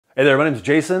Hey there, my name is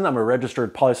Jason. I'm a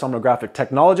registered polysomnographic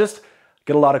technologist.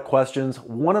 Get a lot of questions.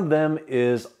 One of them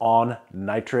is on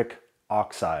nitric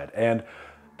oxide and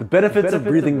the benefits of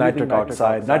breathing nitric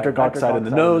oxide in the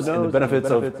nose, and the benefits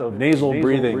of nasal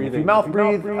breathing. If you mouth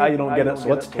breathe, you don't get it, so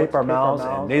let's tape our mouths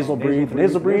and nasal breathe.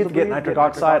 Nasal breathe, get nitric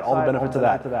oxide, all the benefits of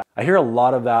that. I hear a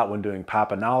lot of that when doing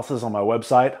PAP analysis on my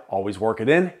website. Always work it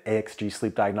in,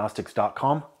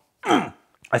 axgsleepdiagnostics.com.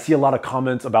 I see a lot of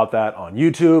comments about that on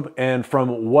YouTube, and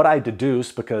from what I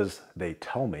deduce, because they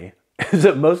tell me, is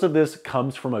that most of this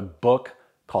comes from a book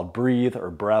called Breathe or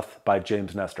Breath by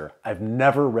James Nestor. I've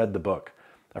never read the book.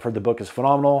 I've heard the book is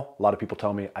phenomenal. A lot of people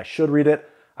tell me I should read it.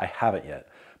 I haven't yet.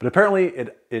 But apparently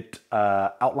it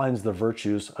outlines the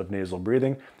virtues of nasal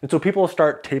breathing. And so people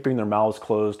start taping their mouths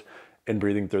closed and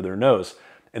breathing through their nose.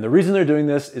 And the reason they're doing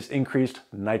this is increased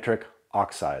nitric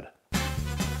oxide.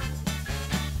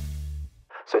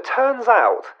 So it turns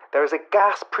out there is a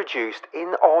gas produced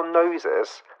in our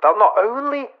noses that not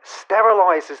only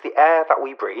sterilizes the air that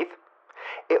we breathe,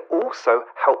 it also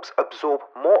helps absorb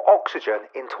more oxygen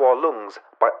into our lungs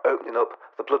by opening up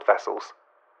the blood vessels.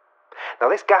 Now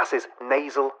this gas is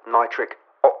nasal nitric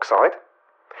oxide,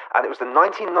 and it was the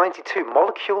 1992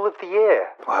 molecule of the year.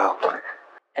 Wow.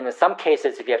 And in some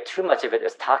cases, if you have too much of it,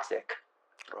 it's toxic.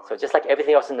 Right. So just like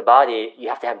everything else in the body, you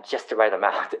have to have just the right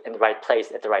amount in the right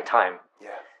place at the right time.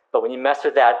 Yeah. But when you mess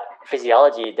with that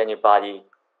physiology, then your body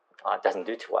doesn't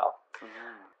do too well.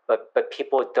 Mm-hmm. But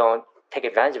people don't take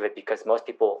advantage of it because most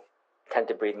people tend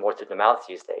to breathe more through the mouth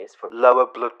these days. For lower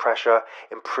blood pressure,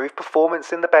 improved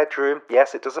performance in the bedroom.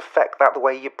 Yes, it does affect that the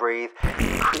way you breathe.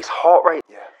 Increased heart rate.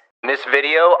 Yeah. In this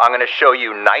video, I'm going to show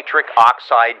you nitric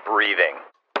oxide breathing.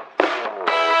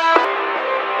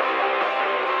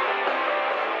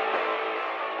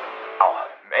 Oh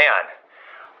man,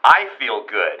 I feel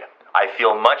good. I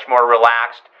feel much more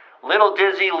relaxed, little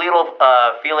dizzy, little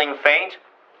feeling faint,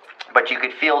 but you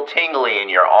could feel tingly in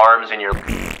your arms and your,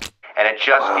 and it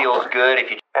just feels good if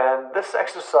you. And this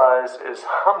exercise is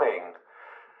humming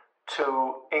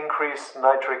to increase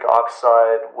nitric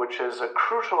oxide, which is a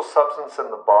crucial substance in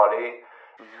the body.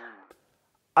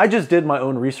 I just did my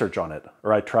own research on it,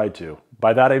 or I tried to.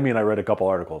 By that I mean I read a couple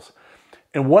articles.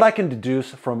 And what I can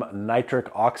deduce from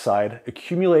nitric oxide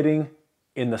accumulating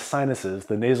in the sinuses,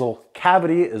 the nasal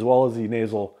cavity as well as the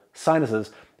nasal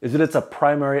sinuses, is that it's a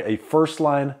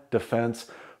first-line defense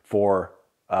for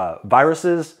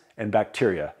viruses and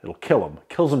bacteria. It'll kill them,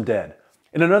 kills them dead.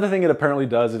 And another thing it apparently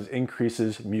does is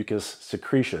increases mucus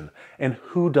secretion. And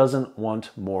who doesn't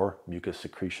want more mucus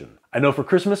secretion? I know for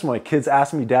Christmas, when my kids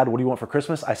asked me, Dad, what do you want for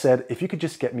Christmas? I said, if you could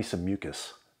just get me some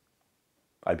mucus,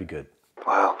 I'd be good.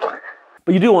 Wow.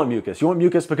 But you do want mucus. You want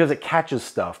mucus because it catches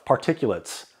stuff,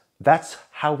 particulates. That's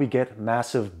how we get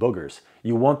massive boogers.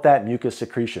 You want that mucus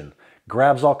secretion.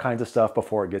 Grabs all kinds of stuff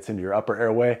before it gets into your upper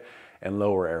airway and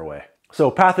lower airway. So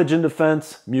pathogen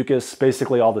defense, mucus,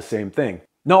 basically all the same thing.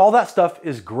 Now all that stuff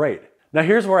is great. Now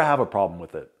here's where I have a problem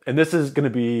with it. And this is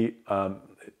gonna be,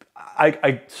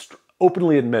 I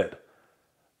openly admit,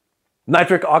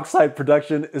 nitric oxide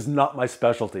production is not my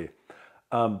specialty.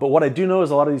 But what I do know is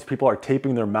a lot of these people are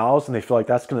taping their mouths and they feel like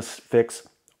that's gonna fix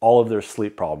all of their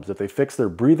sleep problems. If they fix their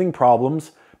breathing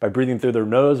problems by breathing through their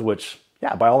nose, which,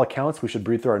 yeah, by all accounts, we should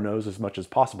breathe through our nose as much as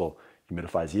possible.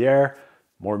 Humidifies the air,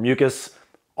 more mucus,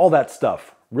 all that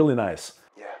stuff. Really nice.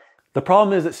 Yeah. The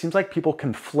problem is it seems like people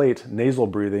conflate nasal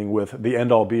breathing with the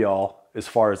end-all be-all as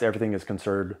far as everything is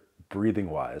concerned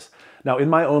breathing-wise. Now, in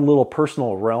my own little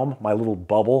personal realm, my little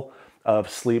bubble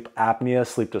of sleep apnea,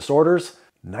 sleep disorders,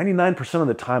 99% of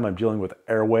the time I'm dealing with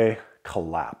airway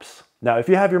collapse. Now, if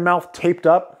you have your mouth taped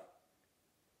up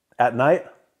at night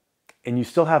and you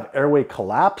still have airway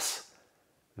collapse,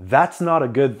 that's not a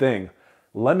good thing.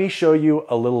 Let me show you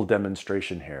a little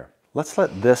demonstration here. Let's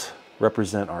let this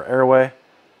represent our airway.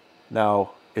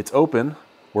 Now, it's open,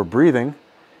 we're breathing.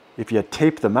 If you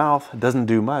tape the mouth, it doesn't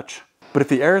do much. But if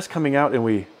the air is coming out and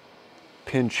we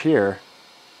pinch here,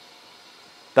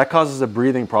 that causes a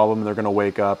breathing problem and they're gonna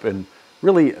wake up, and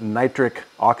really nitric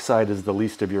oxide is the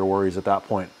least of your worries at that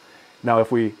point. Now,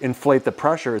 if we inflate the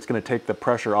pressure, it's gonna take the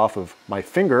pressure off of my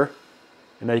finger,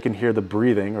 and now you can hear the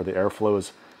breathing or the airflow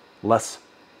is less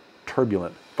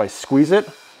turbulent. If I squeeze it,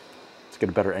 let's get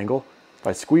a better angle. If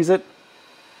I squeeze it,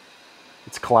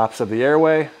 it's collapse of the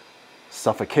airway,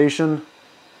 suffocation,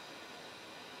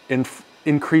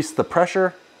 increase the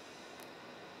pressure,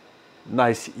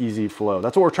 nice, easy flow.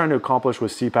 That's what we're trying to accomplish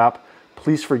with CPAP.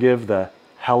 Please forgive the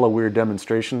hella weird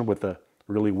demonstration with the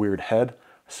really weird head.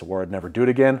 I swore I'd never do it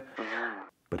again,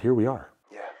 but here we are.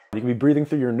 Yeah. You can be breathing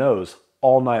through your nose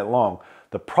all night long.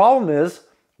 The problem is,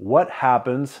 what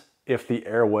happens if the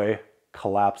airway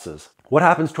collapses. What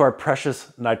happens to our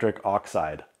precious nitric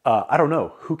oxide? I don't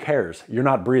know. Who cares? You're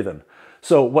not breathing.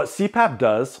 So what CPAP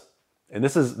does, and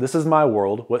this is my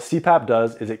world, what CPAP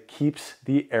does is it keeps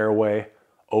the airway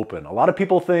open. A lot of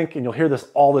people think, and you'll hear this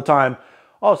all the time,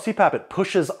 oh, CPAP, it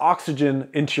pushes oxygen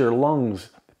into your lungs,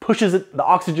 pushes the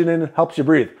oxygen in, helps you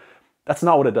breathe. That's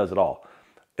not what it does at all.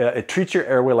 It treats your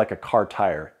airway like a car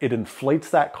tire. It inflates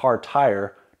that car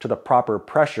tire to the proper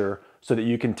pressure so that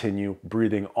you continue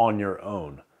breathing on your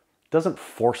own. It doesn't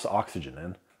force oxygen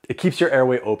in. It keeps your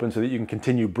airway open so that you can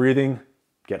continue breathing,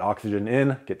 get oxygen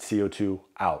in, get CO2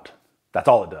 out. That's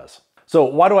all it does. So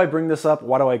why do I bring this up?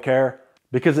 Why do I care?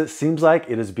 Because it seems like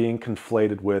it is being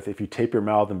conflated with if you tape your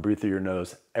mouth and breathe through your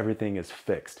nose, everything is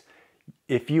fixed.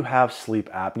 If you have sleep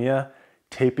apnea,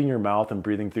 taping your mouth and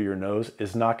breathing through your nose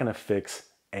is not going to fix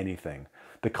anything.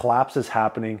 The collapse is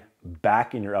happening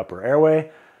back in your upper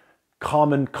airway.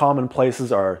 Common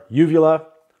places are uvula,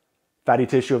 fatty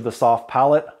tissue of the soft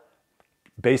palate,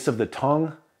 base of the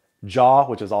tongue, jaw,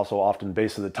 which is also often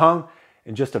base of the tongue,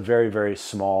 and just a very, very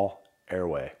small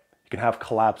airway. You can have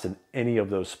collapse in any of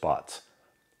those spots.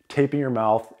 Taping your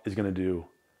mouth is going to do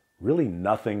really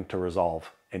nothing to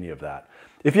resolve any of that.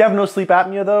 If you have no sleep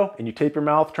apnea though, and you tape your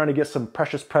mouth trying to get some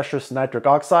precious nitric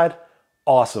oxide,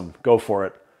 awesome, go for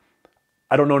it.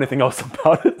 I don't know anything else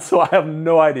about it, so I have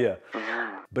no idea.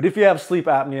 But if you have sleep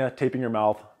apnea, taping your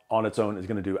mouth on its own is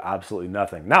going to do absolutely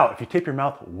nothing. Now, if you tape your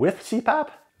mouth with CPAP,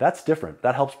 that's different.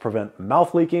 That helps prevent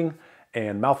mouth leaking,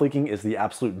 and mouth leaking is the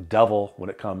absolute devil when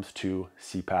it comes to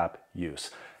CPAP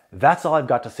use. That's all I've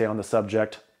got to say on the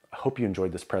subject. I hope you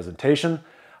enjoyed this presentation.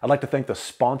 I'd like to thank the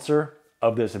sponsor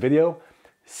of this video,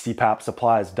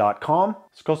 CPAPsupplies.com.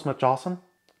 Excuse me, Johnson.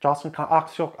 Johnson, can I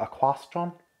ask you a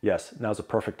question? Yes, now's a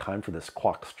perfect time for this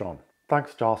question.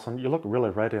 Thanks, Johnson. You look really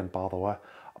radiant, by the way.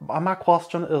 My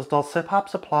question is, does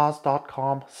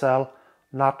CPAPsupplies.com sell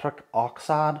nitric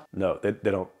oxide? No, they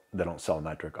don't sell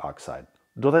nitric oxide.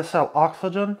 Do they sell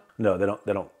oxygen? No,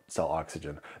 they don't sell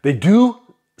oxygen. They do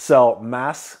sell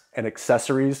masks and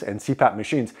accessories and CPAP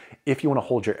machines if you want to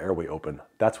hold your airway open.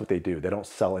 That's what they do. They don't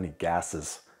sell any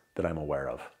gases that I'm aware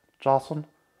of. Jocelyn,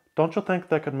 don't you think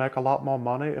they could make a lot more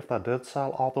money if they did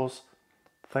sell all those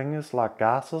things like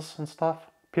gases and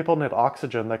stuff? People need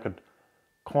oxygen. They could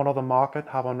corner the market,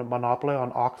 have a monopoly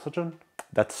on oxygen.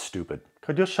 That's stupid.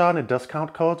 Could you share any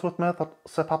discount codes with me that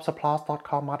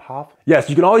CPAPsupplies.com might have? Yes,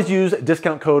 you can always use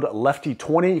discount code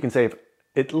LEFTY20. You can save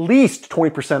at least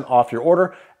 20% off your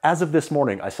order. As of this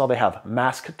morning, I saw they have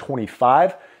Mask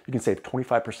 25. You can save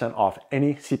 25% off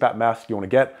any CPAP mask you want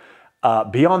to get.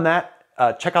 Beyond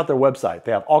that, check out their website.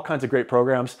 They have all kinds of great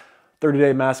programs,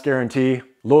 30-day mask guarantee,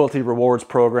 loyalty rewards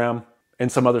program,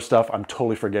 and some other stuff I'm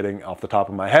totally forgetting off the top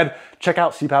of my head. Check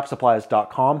out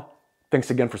CPAPsupplies.com.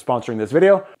 Thanks again for sponsoring this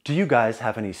video. Do you guys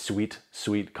have any sweet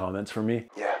comments for me?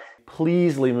 Yeah.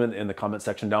 Please leave them in the comment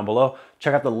section down below.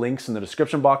 Check out the links in the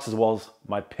description box as well as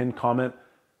my pinned comment.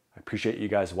 I appreciate you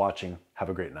guys watching. Have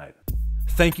a great night.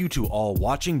 Thank you to all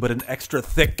watching, but an extra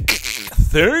thick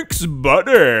thanks,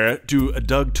 buddy, to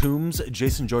Doug Toombs,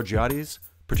 Jason Georgiades,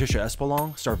 Patricia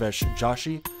Espelong, Sarvesh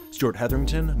Joshi, Stuart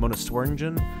Hetherington, Mona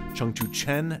Swearingen, Chungchu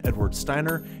Chen, Edward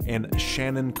Steiner, and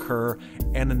Shannon Kerr,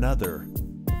 and another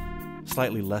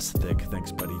slightly less thick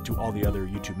thanks, buddy, to all the other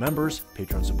YouTube members,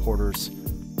 Patreon supporters,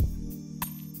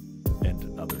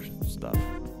 and other stuff.